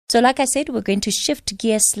So like I said, we're going to shift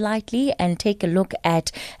gears slightly and take a look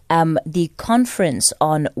at the conference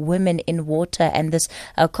on women in water. And this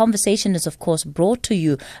conversation is, of course, brought to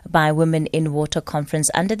you by Women in Water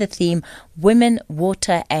Conference under the theme Women,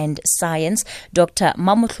 Water and Science. Dr.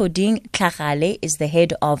 Mamohloding Tlhagale is the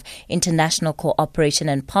head of International Cooperation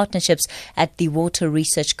and Partnerships at the Water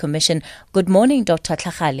Research Commission. Good morning, Dr.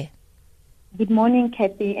 Tlhagale. Good morning,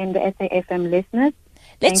 Kathy and the SAFM listeners.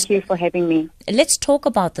 Thank you for having me. Let's talk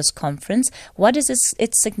about this conference. What is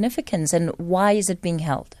its significance and why is it being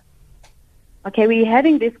held? Okay, we're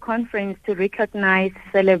having this conference to recognize,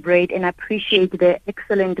 celebrate, and appreciate the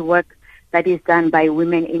excellent work that is done by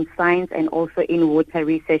women in science and also in water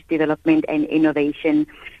research, development, and innovation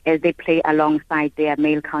as they play alongside their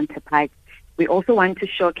male counterparts. We also want to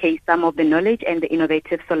showcase some of the knowledge and the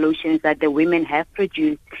innovative solutions that the women have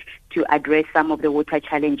produced to address some of the water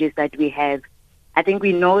challenges that we have. I think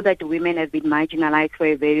we know that women have been marginalized for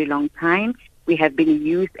a very long time. We have been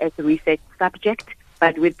used as a research subject,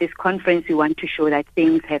 but with this conference, we want to show that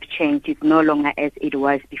things have changed. It's no longer as it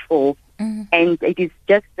was before. Mm-hmm. And it is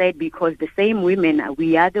just that because the same women,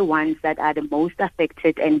 we are the ones that are the most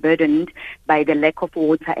affected and burdened by the lack of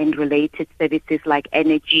water and related services like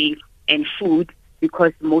energy and food,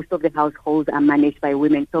 because most of the households are managed by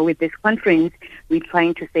women. So with this conference, we're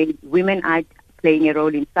trying to say women are playing a role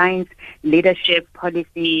in science, leadership,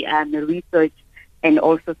 policy, research, and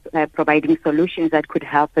also providing solutions that could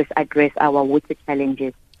help us address our water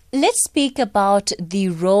challenges. Let's speak about the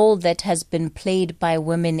role that has been played by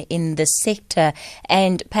women in the sector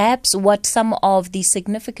and perhaps what some of the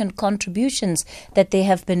significant contributions that they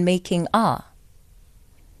have been making are.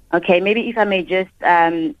 Okay, maybe if I may just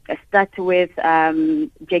start with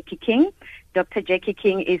Jackie King. Dr. Jackie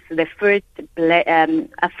King is the first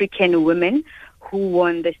African woman who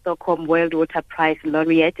won the Stockholm World Water Prize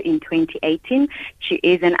laureate in 2018. She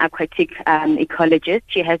is an aquatic ecologist.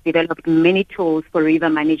 She has developed many tools for river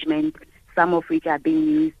management, some of which are being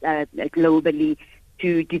used globally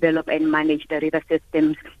to develop and manage the river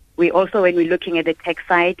systems. We also, when we're looking at the tech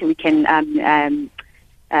side, we can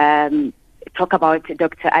talk about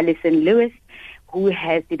Dr. Alison Lewis, who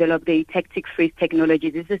has developed the tactic freeze technology.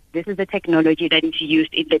 This is the technology that is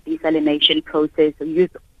used in the desalination process,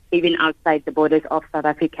 used even outside the borders of South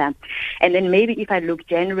Africa. And then maybe if I look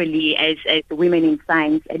generally as women in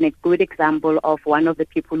science, and a good example of one of the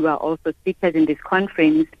people who are also speakers in this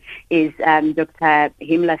conference is Dr.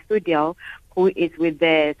 Himla Studial, who is with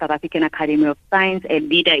the South African Academy of Science, a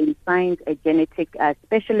leader in science, a genetic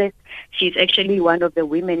specialist. She's actually one of the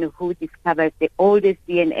women who discovers the oldest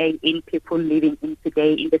DNA in people living in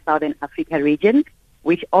today in the Southern Africa region,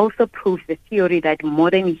 which also proves the theory that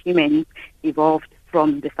modern humans evolved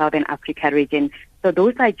from the Southern Africa region. So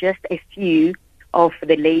those are just a few of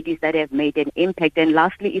the ladies that have made an impact. And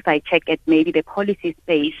lastly, if I check at maybe the policy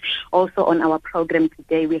space, also on our program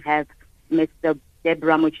today, we have Mr.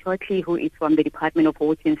 Deborah Mochotli, who is from the Department of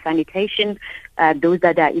Water and Sanitation. Those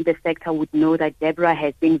that are in the sector would know that Deborah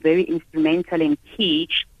has been very instrumental and key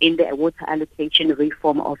in the water allocation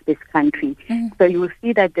reform of this country. Mm. So you will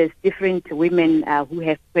see that there's different women who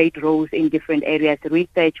have played roles in different areas,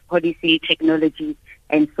 research, policy, technology,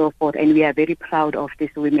 and so forth. And we are very proud of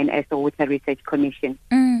these women as the Water Research Commission.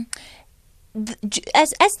 Mm.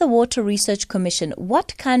 As the Water Research Commission,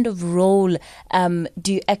 what kind of role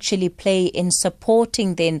do you actually play in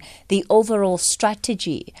supporting then the overall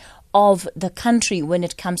strategy of the country when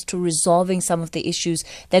it comes to resolving some of the issues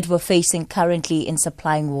that we're facing currently in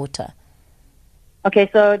supplying water? Okay,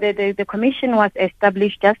 so the commission was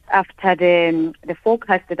established just after the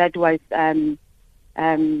forecast that was done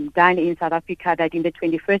in South Africa, that in the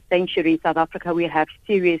 21st century, South Africa will have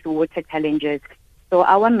serious water challenges. So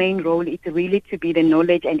our main role is really to be the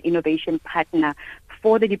knowledge and innovation partner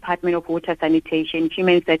for the Department of Water, Sanitation,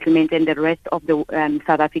 Human Settlement, and the rest of the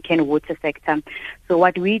South African water sector. So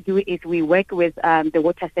what we do is we work with the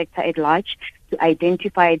water sector at large to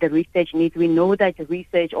identify the research needs. We know that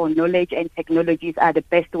research or knowledge and technologies are the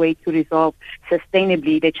best way to resolve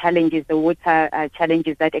sustainably the challenges, the water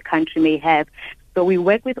challenges that a country may have. So we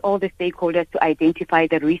work with all the stakeholders to identify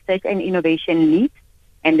the research and innovation needs.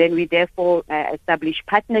 And then we therefore establish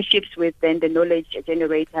partnerships with then the knowledge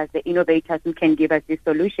generators, the innovators who can give us the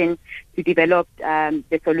solution to develop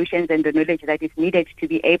the solutions and the knowledge that is needed to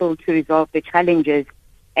be able to resolve the challenges.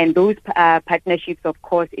 And those partnerships, of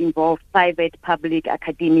course, involve private, public,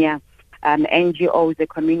 academia, NGOs, the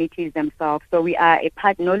communities themselves. So we are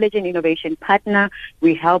a knowledge and innovation partner.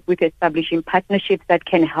 We help with establishing partnerships that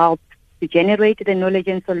can help to generate the knowledge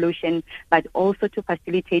and solution, but also to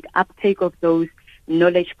facilitate uptake of those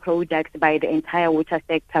knowledge products by the entire water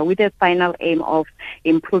sector, with the final aim of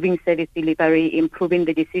improving service delivery, improving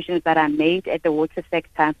the decisions that are made at the water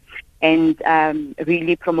sector, and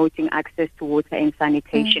really promoting access to water and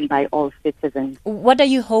sanitation by all citizens. What are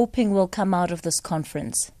you hoping will come out of this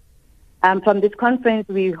conference? From this conference,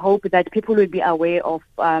 we hope that people will be aware of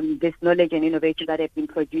this knowledge and innovation that have been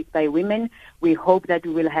produced by women. We hope that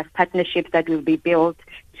we will have partnerships that will be built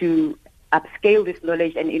to upscale this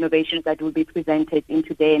knowledge and innovations that will be presented in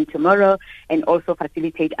today and tomorrow, and also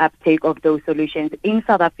facilitate uptake of those solutions in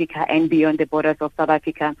South Africa and beyond the borders of South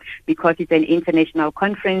Africa. Because it's an international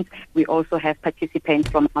conference, we also have participants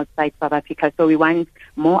from outside South Africa. So we want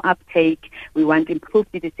more uptake. We want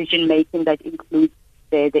improved decision making that includes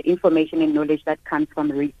the information and knowledge that comes from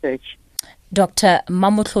research. Dr.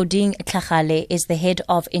 Mamohloding Tlhagale is the head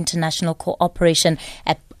of international cooperation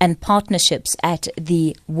and partnerships at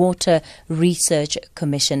the Water Research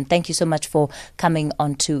Commission. Thank you so much for coming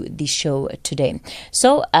onto the show today.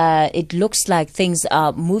 So it looks like things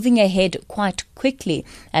are moving ahead quite quickly.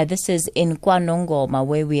 This is in KwaNongoma,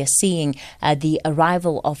 where we are seeing the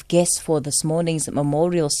arrival of guests for this morning's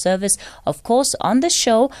memorial service. Of course, on the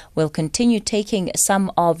show, we'll continue taking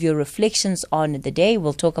some of your reflections on the day.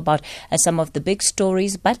 We'll talk about some of the big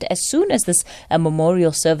stories, but as soon as this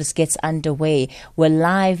memorial service gets underway, we're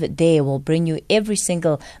live there. We'll bring you every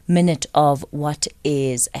single minute of what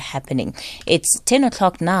is happening. It's 10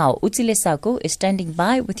 o'clock now. Utsile Sako is standing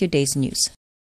by with your day's news.